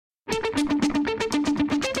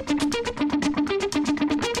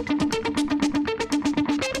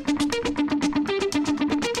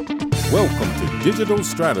Welcome to Digital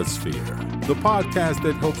Stratosphere, the podcast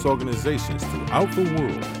that helps organizations throughout the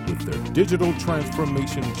world with their digital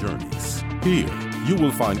transformation journeys. Here, you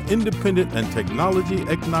will find independent and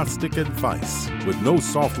technology-agnostic advice with no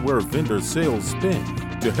software vendor sales spin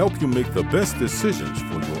to help you make the best decisions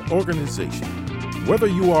for your organization. Whether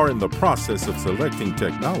you are in the process of selecting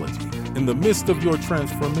technology, in the midst of your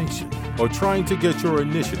transformation, or trying to get your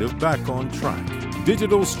initiative back on track,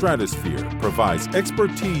 Digital Stratosphere provides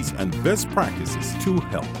expertise and best practices to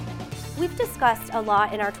help. We've discussed a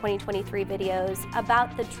lot in our 2023 videos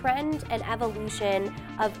about the trend and evolution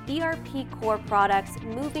of ERP core products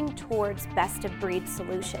moving towards best-of-breed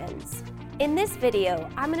solutions. In this video,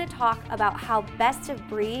 I'm going to talk about how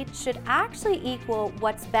best-of-breed should actually equal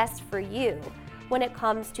what's best for you when it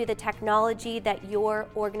comes to the technology that your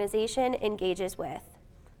organization engages with.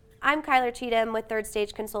 I'm Kyler Cheatham with Third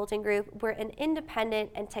Stage Consulting Group. We're an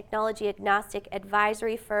independent and technology-agnostic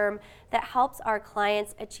advisory firm that helps our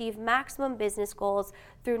clients achieve maximum business goals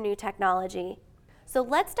through new technology. So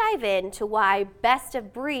let's dive into why best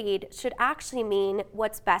of breed should actually mean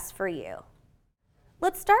what's best for you.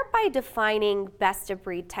 Let's start by defining best of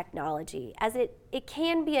breed technology, as it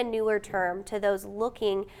can be a newer term to those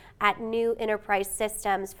looking at new enterprise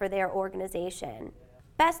systems for their organization.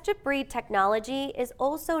 Best-of-breed technology is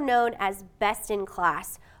also known as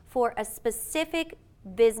best-in-class for a specific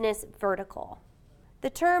business vertical.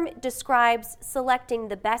 The term describes selecting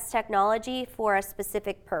the best technology for a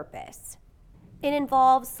specific purpose. It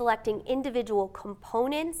involves selecting individual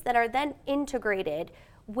components that are then integrated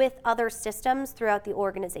with other systems throughout the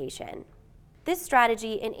organization. This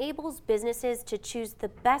strategy enables businesses to choose the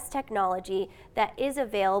best technology that is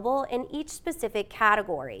available in each specific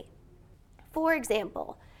category. For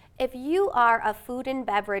example, if you are a food and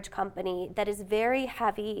beverage company that is very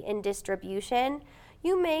heavy in distribution,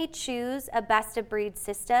 you may choose a best-of-breed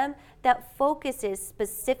system that focuses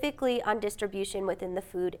specifically on distribution within the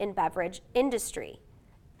food and beverage industry.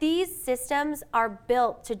 These systems are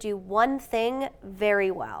built to do one thing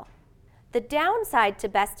very well. The downside to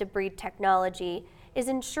best-of-breed technology is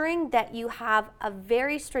ensuring that you have a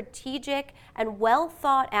very strategic and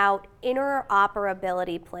well-thought-out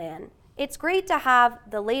interoperability plan. It's great to have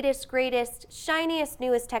the latest, greatest, shiniest,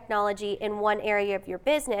 newest technology in one area of your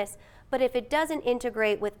business, but if it doesn't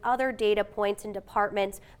integrate with other data points and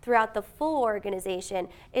departments throughout the full organization,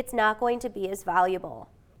 it's not going to be as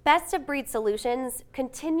valuable. Best-of-breed solutions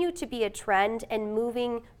continue to be a trend and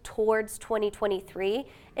moving towards 2023,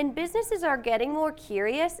 and businesses are getting more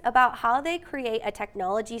curious about how they create a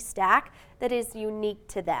technology stack that is unique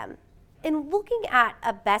to them. In looking at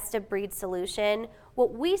a best-of-breed solution,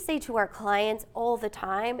 what we say to our clients all the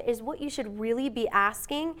time is what you should really be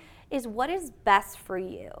asking is what is best for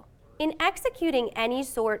you. In executing any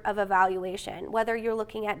sort of evaluation, whether you're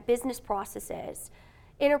looking at business processes,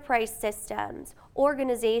 enterprise systems,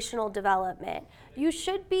 organizational development, you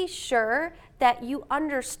should be sure that you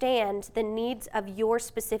understand the needs of your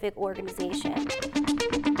specific organization.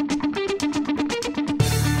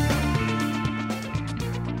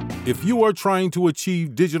 If you are trying to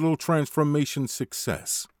achieve digital transformation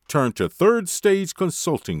success, turn to Third Stage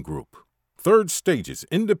Consulting Group. Third Stage's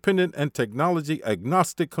independent and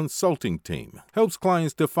technology-agnostic consulting team helps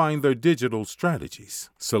clients define their digital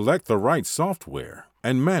strategies, select the right software,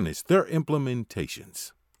 and manage their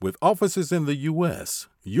implementations. With offices in the U.S.,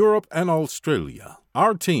 Europe, and Australia,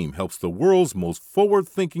 our team helps the world's most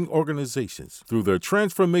forward-thinking organizations through their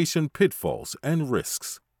transformation pitfalls and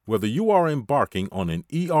risks. Whether you are embarking on an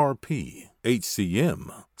ERP,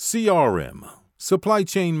 HCM, CRM, supply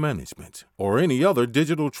chain management, or any other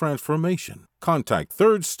digital transformation, contact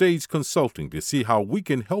Third Stage Consulting to see how we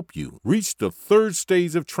can help you reach the third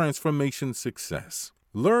stage of transformation success.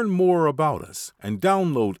 Learn more about us and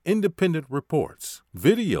download independent reports,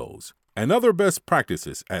 videos, and other best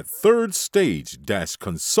practices at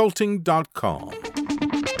thirdstage-consulting.com.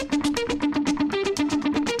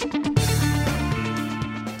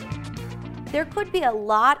 There could be a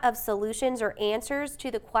lot of solutions or answers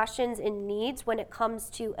to the questions and needs when it comes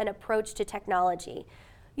to an approach to technology.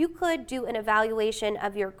 You could do an evaluation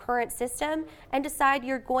of your current system and decide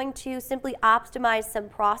you're going to simply optimize some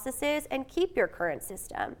processes and keep your current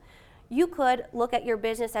system. You could look at your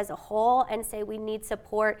business as a whole and say we need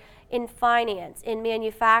support in finance, in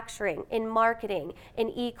manufacturing, in marketing, in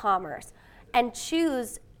e-commerce, and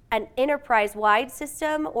choose an enterprise-wide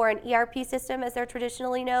system or an ERP system as they're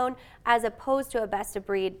traditionally known, as opposed to a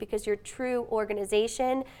best-of-breed, because your true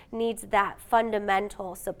organization needs that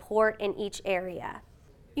fundamental support in each area.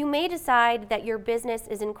 You may decide that your business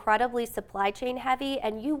is incredibly supply chain heavy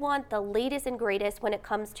and you want the latest and greatest when it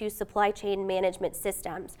comes to supply chain management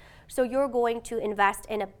systems. So you're going to invest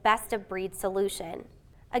in a best-of-breed solution.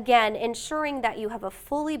 Again, ensuring that you have a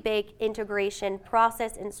fully baked integration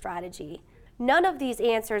process and strategy. None of these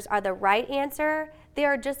answers are the right answer. They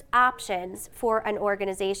are just options for an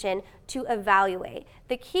organization to evaluate.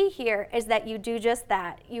 The key here is that you do just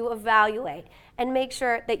that. You evaluate and make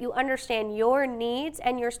sure that you understand your needs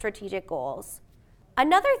and your strategic goals.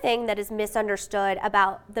 Another thing that is misunderstood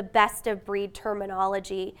about the best-of-breed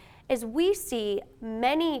terminology is we see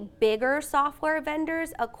many bigger software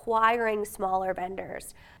vendors acquiring smaller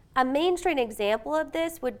vendors. A mainstream example of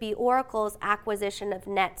this would be Oracle's acquisition of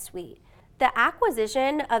NetSuite. The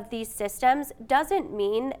acquisition of these systems doesn't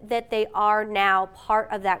mean that they are now part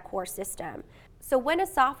of that core system. So when a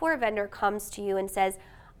software vendor comes to you and says,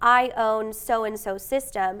 I own so-and-so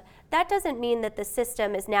system, that doesn't mean that the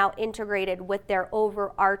system is now integrated with their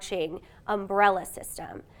overarching umbrella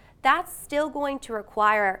system. That's still going to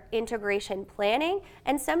require integration planning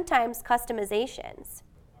and sometimes customizations.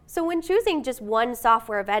 So when choosing just one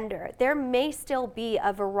software vendor, there may still be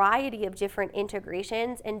a variety of different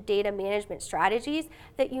integrations and data management strategies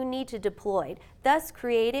that you need to deploy, thus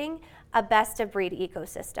creating a best-of-breed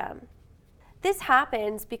ecosystem. This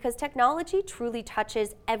happens because technology truly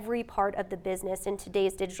touches every part of the business in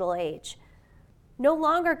today's digital age. No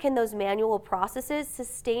longer can those manual processes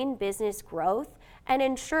sustain business growth and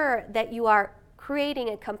ensure that you are creating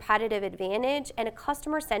a competitive advantage and a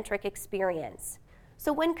customer-centric experience.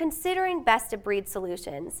 So when considering best-of-breed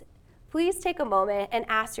solutions, please take a moment and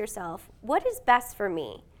ask yourself, what is best for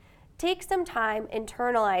me? Take some time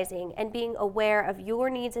internalizing and being aware of your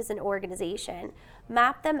needs as an organization.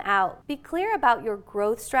 Map them out. Be clear about your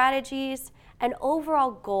growth strategies and overall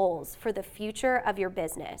goals for the future of your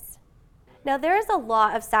business. Now, there is a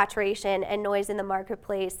lot of saturation and noise in the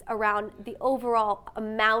marketplace around the overall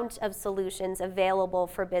amount of solutions available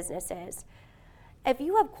for businesses. If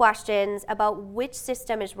you have questions about which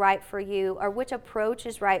system is right for you or which approach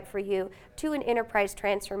is right for you to an enterprise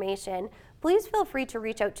transformation, please feel free to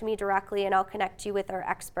reach out to me directly and I'll connect you with our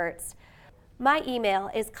experts. My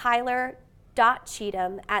email is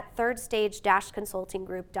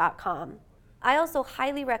kyler.cheatham@thirdstage-consultinggroup.com. I also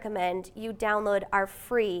highly recommend you download our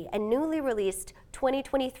free and newly released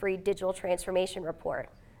 2023 Digital Transformation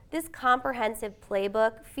Report. This comprehensive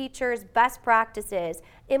playbook features best practices,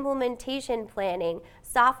 implementation planning,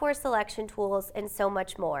 software selection tools, and so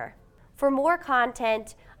much more. For more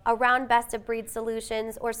content around best-of-breed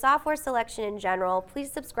solutions or software selection in general,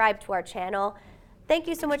 please subscribe to our channel. Thank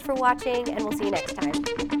you so much for watching, and we'll see you next time.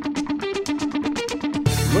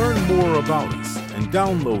 Learn more about us and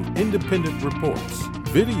download independent reports,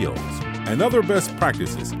 videos, and other best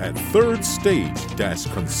practices at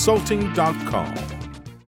thirdstage-consulting.com.